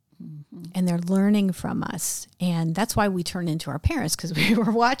watching. And they're learning from us. And that's why we turn into our parents, because we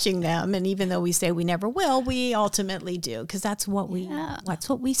were watching them. And even though we say we never will, we ultimately do, because that's what that's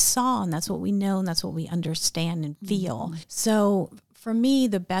what we saw, and that's what we know, and that's what we understand and feel. So for me,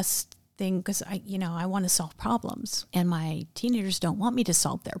 the best thing, because I want to solve problems, and my teenagers don't want me to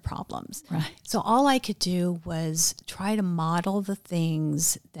solve their problems. Right. So all I could do was try to model the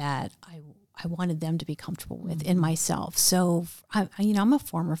things that I wanted them to be comfortable with in myself. So, I'm a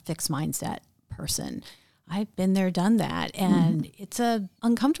former fixed mindset person. I've been there, done that. And it's a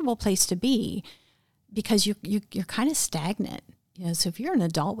uncomfortable place to be, because you're kind of stagnant. So if you're an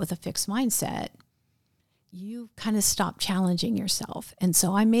adult with a fixed mindset, you kind of stop challenging yourself. And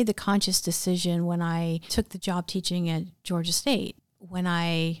so I made the conscious decision when I took the job teaching at Georgia State, when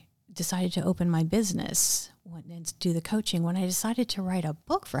I decided to open my business and do the coaching, when I decided to write a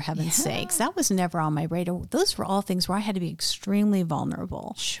book, for heaven's sakes, that was never on my radar. Those were all things where I had to be extremely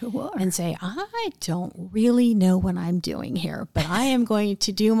vulnerable. Sure. And say, I don't really know what I'm doing here, but I am going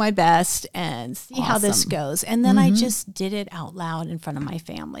to do my best and see how this goes. And then I just did it out loud in front of my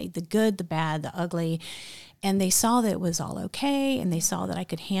family, the good, the bad, the ugly. And they saw that it was all okay. And they saw that I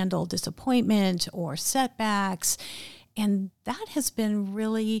could handle disappointment or setbacks. And that has been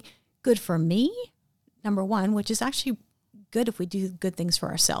really good for me, number one, which is actually good if we do good things for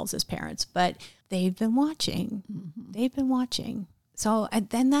ourselves as parents. But they've been watching. They've been watching. So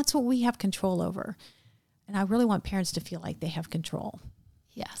then that's what we have control over. And I really want parents to feel like they have control.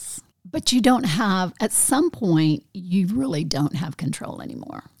 Yes. But you don't have, at some point, you really don't have control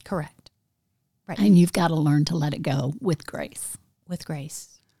anymore. Correct. Right. And you've got to learn to let it go with grace. With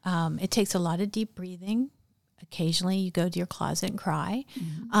grace. It takes a lot of deep breathing. Occasionally you go to your closet and cry.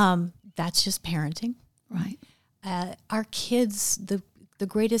 That's just parenting. Right. Our kids, the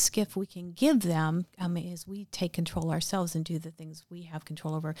greatest gift we can give them is we take control ourselves and do the things we have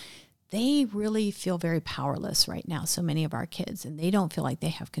control over. They really feel very powerless right now, so many of our kids, and they don't feel like they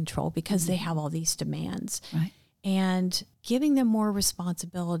have control because they have all these demands. Right. And giving them more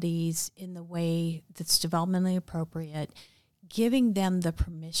responsibilities in the way that's developmentally appropriate, giving them the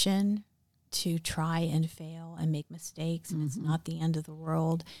permission to try and fail and make mistakes, and it's not the end of the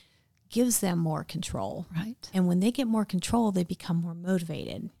world, gives them more control. Right. And when they get more control, they become more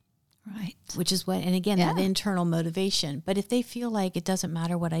motivated. Right. Which is what, and again, that internal motivation. But if they feel like it doesn't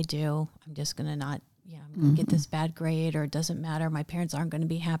matter what I do, I'm just going to not, I'm going to get this bad grade, or it doesn't matter, my parents aren't going to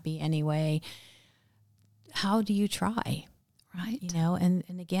be happy anyway, how do you try? Right. And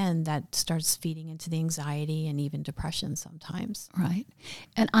again, that starts feeding into the anxiety and even depression sometimes. Right.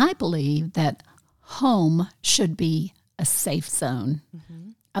 And I believe that home should be a safe zone,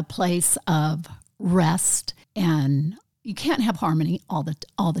 a place of rest, and you can't have harmony all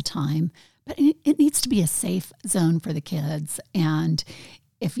the time, but it needs to be a safe zone for the kids. And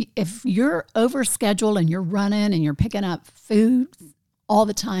if you're overscheduled and you're running and you're picking up food all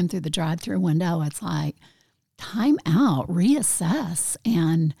the time through the drive-through window, it's like, time out, reassess,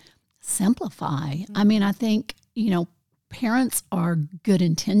 and simplify. I mean, I think, parents are good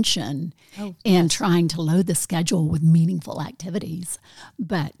intention in trying to load the schedule with meaningful activities,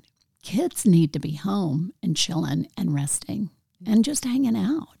 but kids need to be home and chilling and resting and just hanging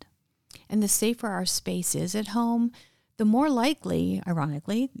out. And the safer our space is at home, the more likely,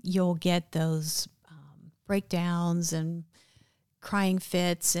 ironically, you'll get those breakdowns and crying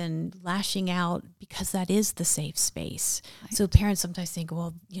fits and lashing out, because that is the safe space. Right. So parents sometimes think,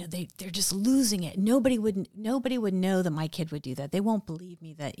 well, they're just losing it. Nobody would know that my kid would do that. They won't believe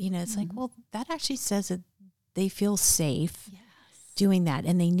me that, it's like, well, that actually says that they feel safe doing that,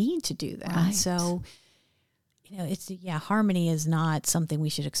 and they need to do that. Right. So, harmony is not something we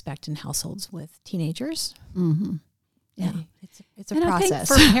should expect in households with teenagers. Mm-hmm. Yeah. It's a and process.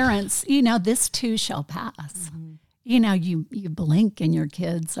 I think for parents, this too shall pass. You blink and your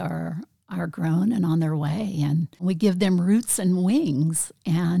kids are grown and on their way, and we give them roots and wings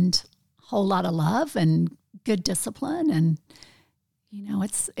and a whole lot of love and good discipline. And,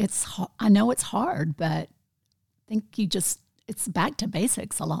 I know it's hard, but I think it's back to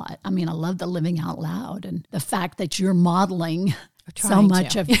basics a lot. I mean, I love the living out loud and the fact that you're modeling so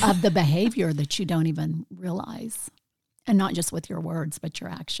much of the behavior that you don't even realize. And not just with your words, but your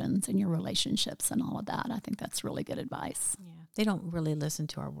actions and your relationships and all of that. I think that's really good advice. Yeah, they don't really listen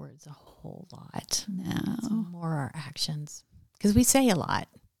to our words a whole lot. No. It's more our actions, because we say a lot.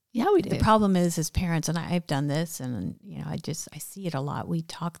 Yeah, we do. The problem is, as parents, and I've done this, and I see it a lot. We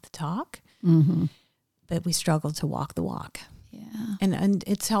talk the talk, but we struggle to walk the walk. Yeah, and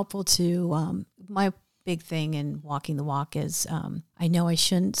it's helpful to my big thing in walking the walk is I know I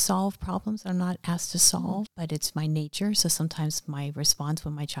shouldn't solve problems I'm not asked to solve, but it's my nature. So sometimes my response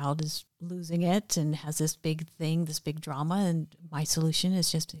when my child is losing it and has this big thing, this big drama, and my solution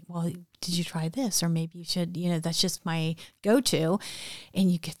is just, well, did you try this? Or maybe you should, that's just my go-to.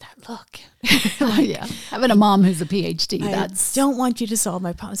 And you get that look. yeah. Having a mom who's a PhD, I don't want you to solve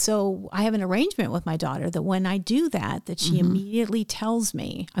my problem. So I have an arrangement with my daughter that when I do that she immediately tells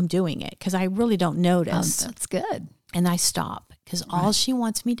me I'm doing it, because I really don't notice. That's good. And I stop, because all she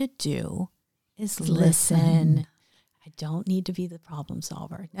wants me to do is listen. I don't need to be the problem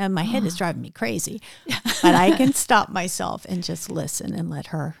solver. And my head is driving me crazy, but I can stop myself and just listen and let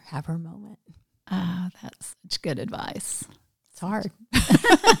her have her moment. That's such good advice. It's hard.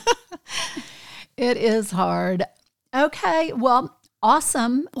 It is hard. Okay. Well,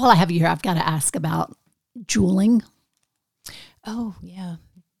 awesome. While I have you here, I've got to ask about juuling. Oh, yeah.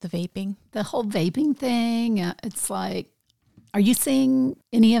 The vaping. The whole vaping thing. It's like, are you seeing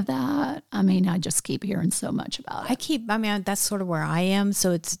any of that? I mean, I just keep hearing so much about it. That's sort of where I am.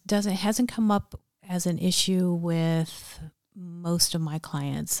 So it hasn't come up as an issue with most of my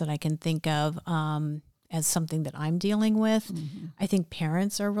clients that I can think of as something that I'm dealing with. I think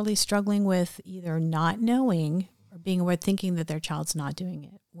parents are really struggling with either not knowing or being aware, thinking that their child's not doing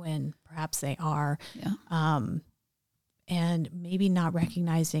it when perhaps they are. Yeah. And maybe not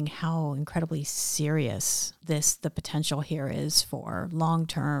recognizing how incredibly serious the potential here is for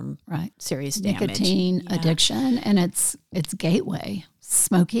long-term serious damage. Nicotine addiction, and it's gateway.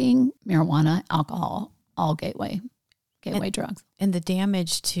 Smoking, marijuana, alcohol, all gateway drugs. And the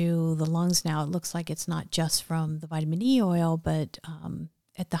damage to the lungs now, it looks like it's not just from the vitamin E oil, but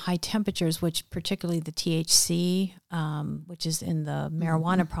at the high temperatures, which particularly the THC, which is in the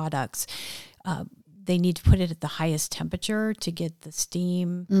marijuana products, they need to put it at the highest temperature to get the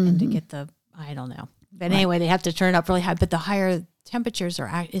steam and to get I don't know. But anyway, they have to turn it up really high. But the higher temperatures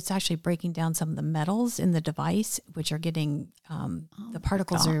it's actually breaking down some of the metals in the device, which are getting, the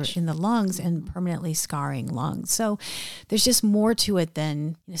particles are in the lungs and permanently scarring lungs. So there's just more to it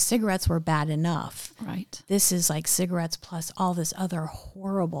than cigarettes were bad enough. Right. This is like cigarettes plus all this other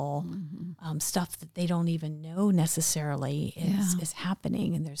horrible stuff that they don't even know necessarily is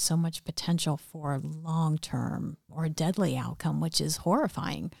happening. And there's so much potential for long-term or deadly outcome, which is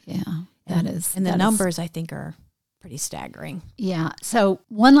horrifying. Yeah, and the numbers, I think, are pretty staggering. Yeah. So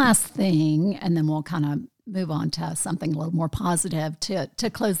one last thing, and then we'll kind of move on to something a little more positive to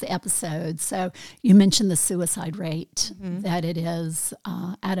close the episode. So you mentioned the suicide rate, that it is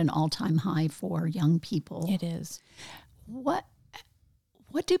at an all-time high for young people. It is. What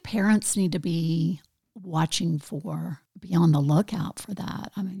do parents need to be watching for, be on the lookout for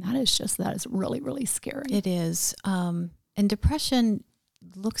that? I mean, that is really, really scary. It is. And depression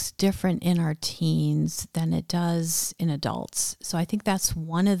looks different in our teens than it does in adults. So I think that's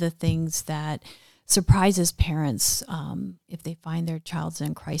one of the things that surprises parents if they find their child's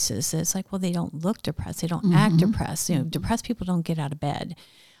in crisis. It's like, well, they don't look depressed. They don't act depressed. Depressed people don't get out of bed.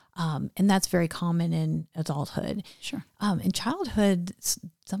 And that's very common in adulthood. Sure. In childhood,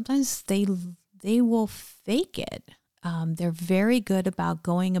 sometimes they will fake it. They're very good about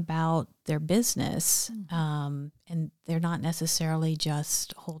going about their business, and they're not necessarily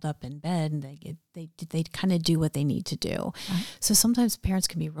just holed up in bed. And they kind of do what they need to do. Right. So sometimes parents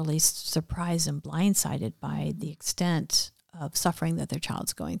can be really surprised and blindsided by the extent of suffering that their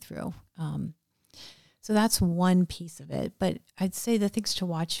child's going through. So that's one piece of it. But I'd say the things to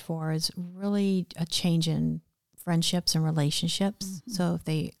watch for is really a change in friendships and relationships. So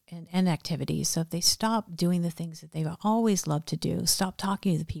if and activities. So if they stop doing the things that they've always loved to do, stop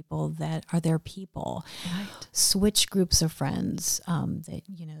talking to the people that are their people, switch groups of friends, that,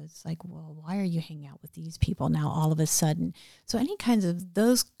 it's like, well, why are you hanging out with these people now all of a sudden? So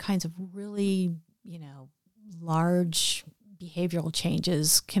those kinds of really, large behavioral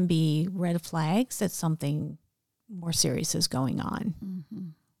changes can be red flags that something more serious is going on.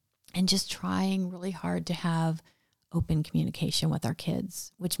 And just trying really hard to have open communication with our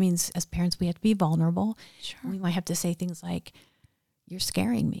kids, which means as parents, we have to be vulnerable. Sure. We might have to say things like, you're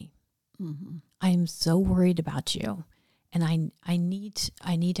scaring me. I'm so worried about you. And I need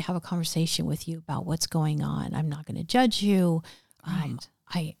to have a conversation with you about what's going on. I'm not going to judge you. Right.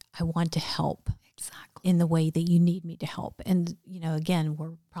 I want to help. Exactly. In the way that you need me to help. And, again,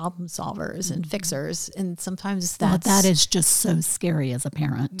 we're problem solvers and fixers. And sometimes that is just so scary as a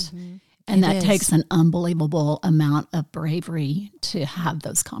parent. And that takes an unbelievable amount of bravery to have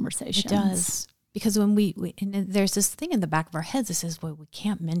those conversations. It does. Because when and there's this thing in the back of our heads that says, well, we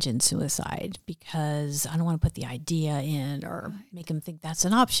can't mention suicide because I don't want to put the idea in or make them think that's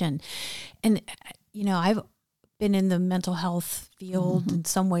an option. And, I've been in the mental health field in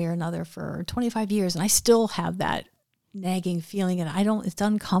some way or another for 25 years, and I still have that nagging feeling, and it's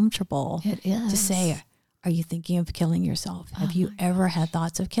uncomfortable to say, are you thinking of killing yourself? Have you ever had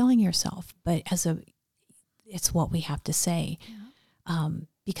thoughts of killing yourself? But it's what we have to say. Yeah.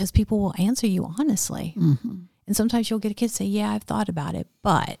 Because people will answer you honestly. Mm-hmm. And sometimes you'll get a kid say, yeah, I've thought about it,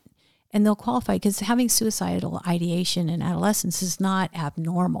 and they'll qualify, because having suicidal ideation in adolescence is not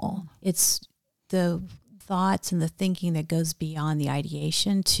abnormal. It's the thoughts and the thinking that goes beyond the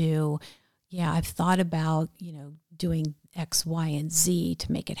ideation to, yeah, I've thought about, doing X, Y, and Z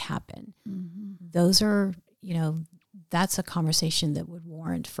to make it happen. Mm-hmm. Those are, that's a conversation that would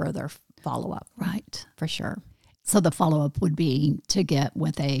warrant further follow-up. Right. For sure. So the follow-up would be to get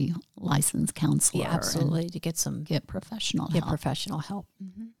with a licensed counselor. Yeah, absolutely. To get professional help. Get professional help.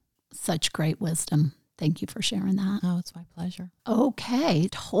 Mm-hmm. Such great wisdom. Thank you for sharing that. Oh, it's my pleasure. Okay,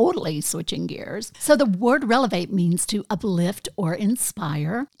 totally switching gears. So the word relevate means to uplift or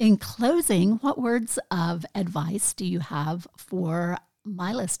inspire. In closing, what words of advice do you have for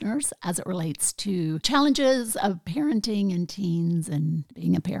my listeners as it relates to challenges of parenting and teens and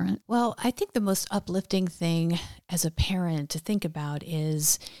being a parent? Well, I think the most uplifting thing as a parent to think about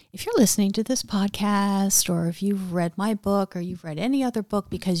is, if you're listening to this podcast, or if you've read my book, or you've read any other book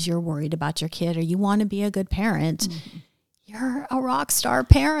because you're worried about your kid or you want to be a good parent, you're a rock star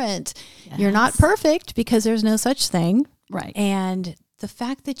parent. Yes. You're not perfect, because there's no such thing. Right. And the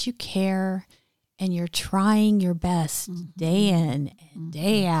fact that you care and you're trying your best day in and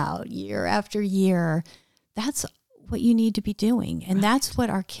day out, year after year, that's what you need to be doing. And that's what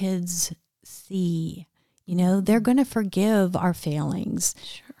our kids see. They're going to forgive our failings.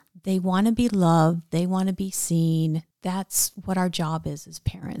 Sure. They want to be loved. They want to be seen. That's what our job is as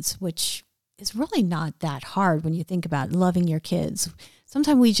parents, which is really not that hard when you think about loving your kids.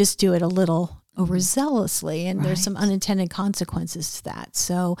 Sometimes we just do it a little overzealously, and there's some unintended consequences to that.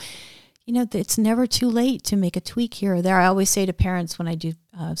 So, it's never too late to make a tweak here or there. I always say to parents when I do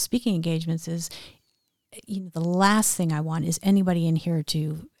speaking engagements is, the last thing I want is anybody in here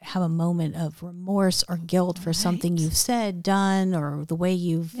to have a moment of remorse or guilt for something you've said, done, or the way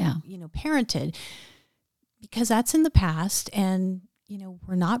you've, parented, because that's in the past, and,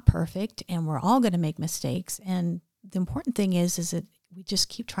 we're not perfect, and we're all going to make mistakes. And the important thing is that we just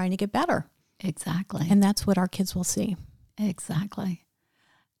keep trying to get better. Exactly. And that's what our kids will see. Exactly.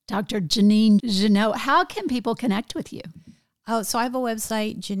 Dr. Janine Jeannot, how can people connect with you? Oh, so I have a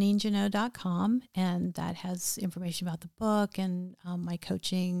website, JanineJeannot.com, and that has information about the book and my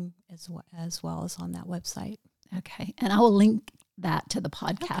coaching as well as on that website. Okay. And I will link that to the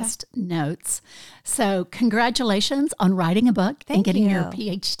podcast notes. So congratulations on writing a book and getting your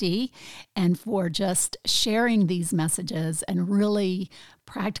PhD, and for just sharing these messages and really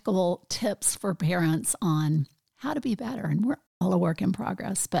practical tips for parents on how to be better. And we're all a work in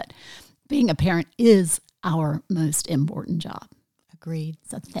progress, but being a parent is our most important job. Agreed.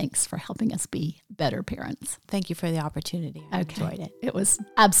 So thanks for helping us be better parents. Thank you for the opportunity. I enjoyed it. It was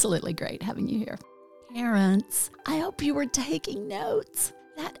absolutely great having you here. Parents, I hope you were taking notes.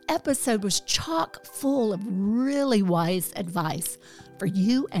 That episode was chock full of really wise advice for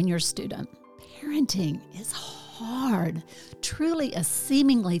you and your student. Parenting is hard, truly a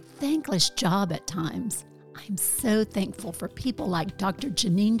seemingly thankless job at times. I'm so thankful for people like Dr.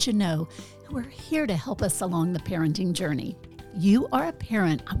 Janine Jeannot, who are here to help us along the parenting journey. You are a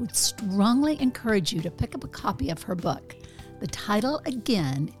parent, I would strongly encourage you to pick up a copy of her book. The title,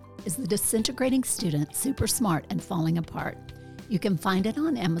 again, is The Disintegrating Student, Super Smart and Falling Apart. You can find it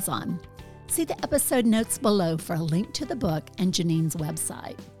on Amazon. See the episode notes below for a link to the book and Janine's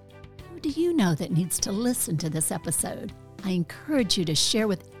website. Who do you know that needs to listen to this episode? I encourage you to share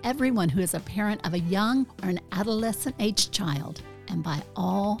with everyone who is a parent of a young or an adolescent-aged child. And by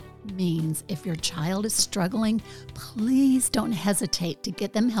all means, if your child is struggling, please don't hesitate to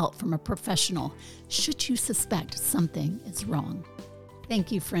get them help from a professional should you suspect something is wrong.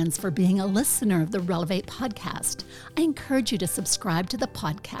 Thank you, friends, for being a listener of the Relevate podcast. I encourage you to subscribe to the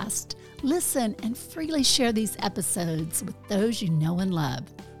podcast, listen, and freely share these episodes with those you know and love.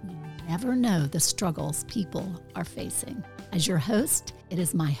 You never know the struggles people are facing. As your host, it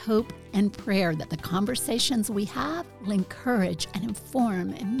is my hope and prayer that the conversations we have will encourage and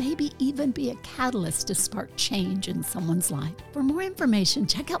inform and maybe even be a catalyst to spark change in someone's life. For more information,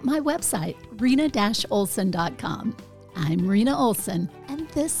 check out my website, rena-olson.com. I'm Rena Olson, and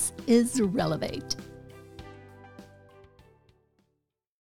This is Relevate.